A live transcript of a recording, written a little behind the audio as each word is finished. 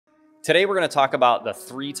Today we're going to talk about the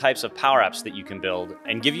 3 types of Power Apps that you can build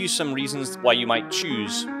and give you some reasons why you might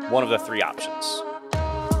choose one of the 3 options.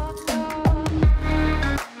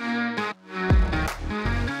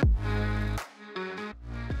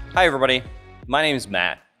 Hi everybody, my name is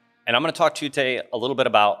Matt, and I'm going to talk to you today a little bit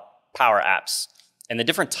about Power Apps and the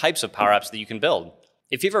different types of Power Apps that you can build.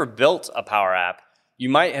 If you've ever built a Power App, you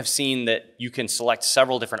might have seen that you can select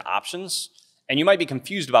several different options, and you might be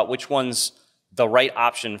confused about which one's the right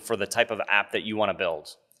option for the type of app that you want to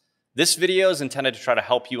build. This video is intended to try to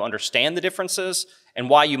help you understand the differences and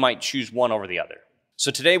why you might choose one over the other.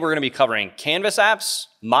 So today we're going to be covering canvas apps,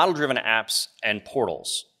 model-driven apps, and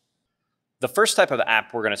portals. The first type of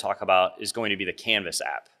app we're going to talk about is going to be the canvas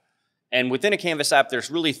app. And within a canvas app, there's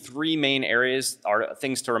really 3 main areas or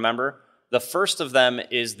things to remember. The first of them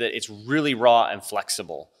is that it's really raw and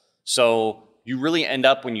flexible. So you really end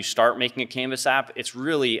up, when you start making a canvas app, it's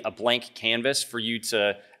really a blank canvas for you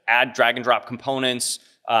to add drag and drop components,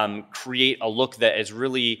 create a look that is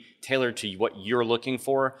really tailored to what you're looking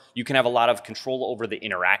for. You can have a lot of control over the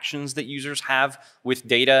interactions that users have with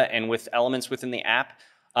data and with elements within the app,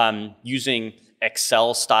 using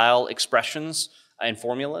Excel-style expressions and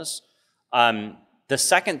formulas. The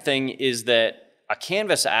second thing is that a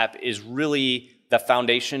canvas app is really the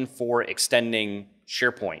foundation for extending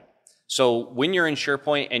SharePoint. So when you're in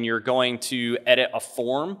SharePoint and you're going to edit a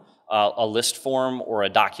form, a list form or a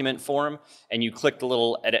document form, and you click the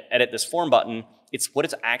little edit this form button, what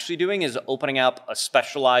it's actually doing is opening up a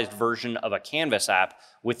specialized version of a canvas app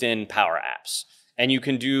within Power Apps. And you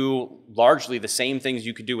can do largely the same things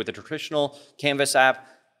you could do with a traditional canvas app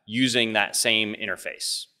using that same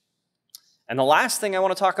interface. And the last thing I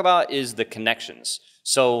want to talk about is the connections.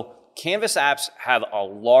 So canvas apps have a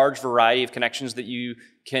large variety of connections that you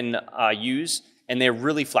can use, and they're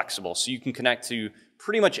really flexible. So you can connect to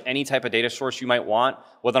pretty much any type of data source you might want,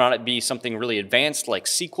 whether or not it be something really advanced like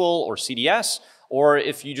SQL or CDS, or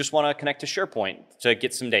if you just want to connect to SharePoint to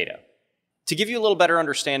get some data. To give you a little better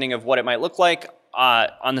understanding of what it might look like,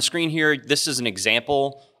 on the screen here, this is an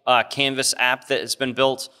example canvas app that has been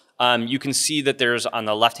built. You can see that there's, on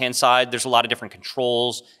the left-hand side, there's a lot of different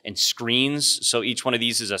controls and screens. So each one of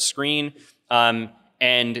these is a screen.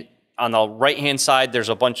 And on the right-hand side, there's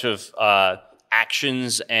a bunch of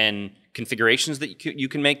actions and configurations that you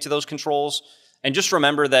can make to those controls. And just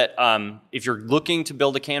remember that if you're looking to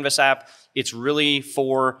build a canvas app, it's really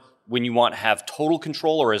for when you want to have total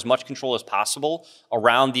control or as much control as possible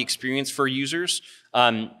around the experience for users,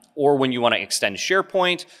 or when you want to extend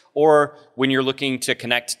SharePoint, or when you're looking to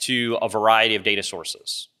connect to a variety of data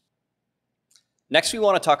sources. Next, we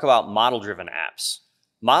want to talk about model-driven apps.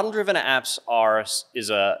 Model-driven apps is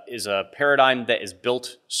a paradigm that is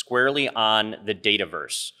built squarely on the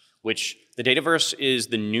Dataverse, which the Dataverse is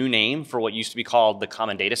the new name for what used to be called the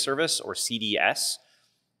Common Data Service, or CDS.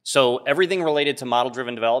 So everything related to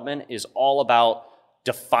model-driven development is all about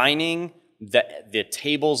defining the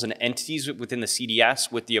tables and entities within the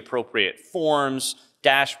CDS with the appropriate forms,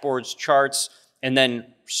 dashboards, charts, and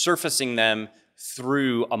then surfacing them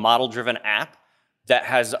through a model-driven app that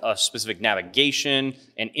has a specific navigation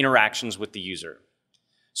and interactions with the user.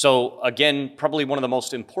 So again, probably one of the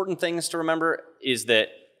most important things to remember is that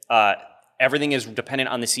everything is dependent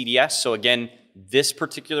on the CDS. So again, this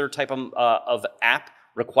particular type of app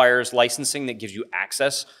requires licensing that gives you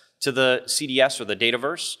access to the CDS or the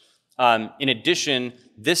Dataverse. In addition,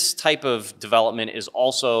 this type of development is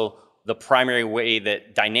also the primary way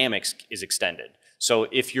that Dynamics is extended. So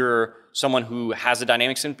if you're someone who has a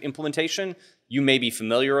Dynamics implementation, you may be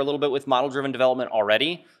familiar a little bit with model-driven development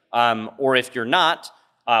already, or if you're not,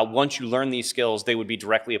 once you learn these skills, they would be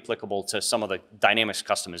directly applicable to some of the Dynamics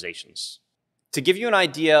customizations. To give you an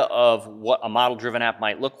idea of what a model-driven app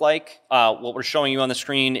might look like, what we're showing you on the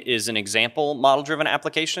screen is an example model-driven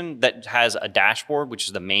application that has a dashboard, which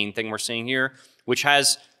is the main thing we're seeing here, which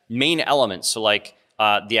has main elements. So like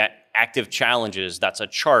the active challenges, that's a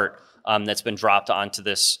chart that's been dropped onto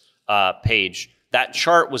this page. That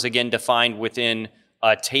chart was again defined within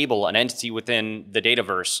a table, an entity within the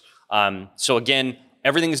Dataverse. So again,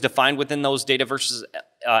 everything is defined within those Dataverse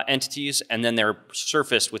entities, and then they're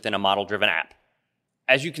surfaced within a model-driven app.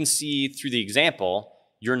 As you can see through the example,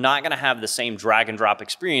 you're not going to have the same drag and drop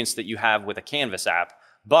experience that you have with a Canvas app,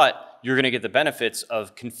 but you're going to get the benefits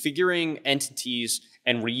of configuring entities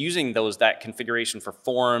and reusing that configuration for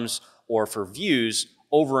forms or for views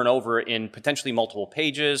over and over in potentially multiple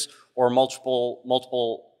pages or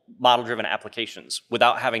multiple model-driven applications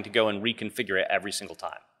without having to go and reconfigure it every single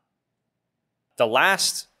time. The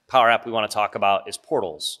last Power App we want to talk about is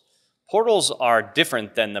portals. Portals are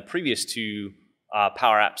different than the previous 2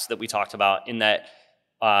 Power Apps that we talked about in that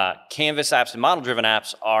Canvas apps and model-driven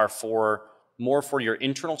apps are more for your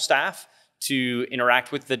internal staff to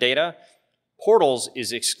interact with the data. Portals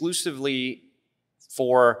is exclusively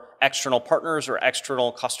for external partners or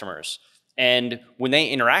external customers. And when they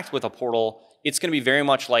interact with a portal, it's going to be very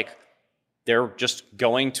much like they're just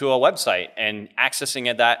going to a website and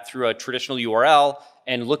accessing that through a traditional URL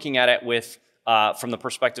and looking at it with from the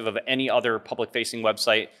perspective of any other public-facing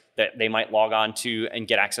website that they might log on to and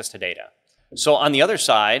get access to data. So on the other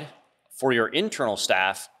side, for your internal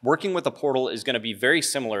staff, working with a portal is going to be very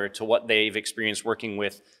similar to what they've experienced working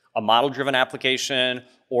with a model-driven application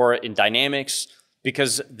or in Dynamics,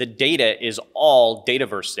 because the data is all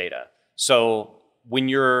Dataverse data. So when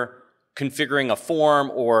you're configuring a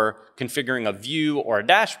form or configuring a view or a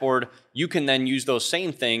dashboard, you can then use those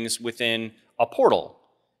same things within a portal,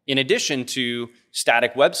 in addition to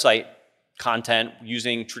static website content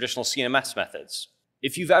using traditional CMS methods.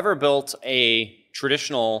 If you've ever built a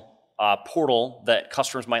traditional portal that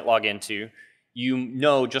customers might log into, you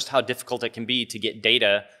know just how difficult it can be to get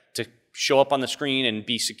data to show up on the screen and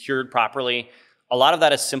be secured properly. A lot of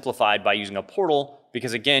that is simplified by using a portal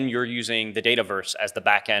because, again, you're using the Dataverse as the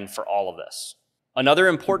backend for all of this. Another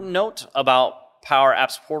important note about Power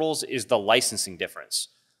Apps portals is the licensing difference.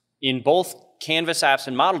 In both Canvas apps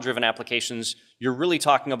and model-driven applications, you're really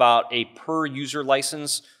talking about a per-user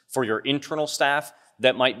license for your internal staff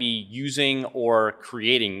that might be using or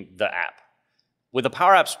creating the app. With the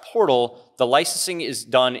Power Apps portal, the licensing is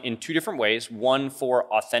done in two different ways, one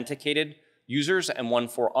for authenticated users and one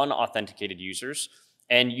for unauthenticated users.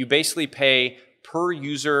 And you basically pay per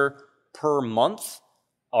user per month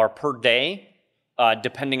or per day,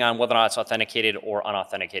 depending on whether or not it's authenticated or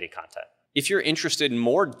unauthenticated content. If you're interested in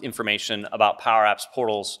more information about Power Apps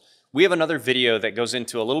portals, we have another video that goes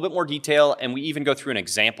into a little bit more detail, and we even go through an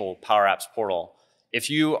example Power Apps portal. If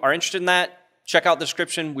you are interested in that, check out the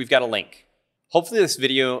description. We've got a link. Hopefully this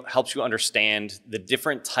video helps you understand the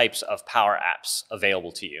different types of Power Apps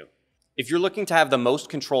available to you. If you're looking to have the most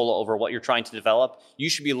control over what you're trying to develop, you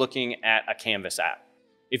should be looking at a Canvas app.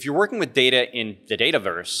 If you're working with data in the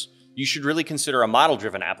Dataverse, you should really consider a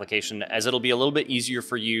model-driven application, as it'll be a little bit easier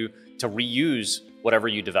for you to reuse whatever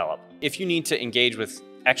you develop. If you need to engage with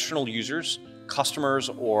external users, customers,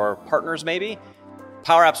 or partners maybe,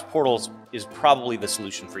 Power Apps portals is probably the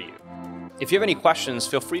solution for you. If you have any questions,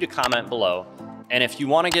 feel free to comment below. And if you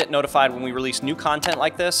want to get notified when we release new content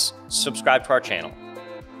like this, subscribe to our channel.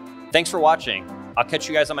 Thanks for watching. I'll catch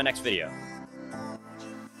you guys on my next video.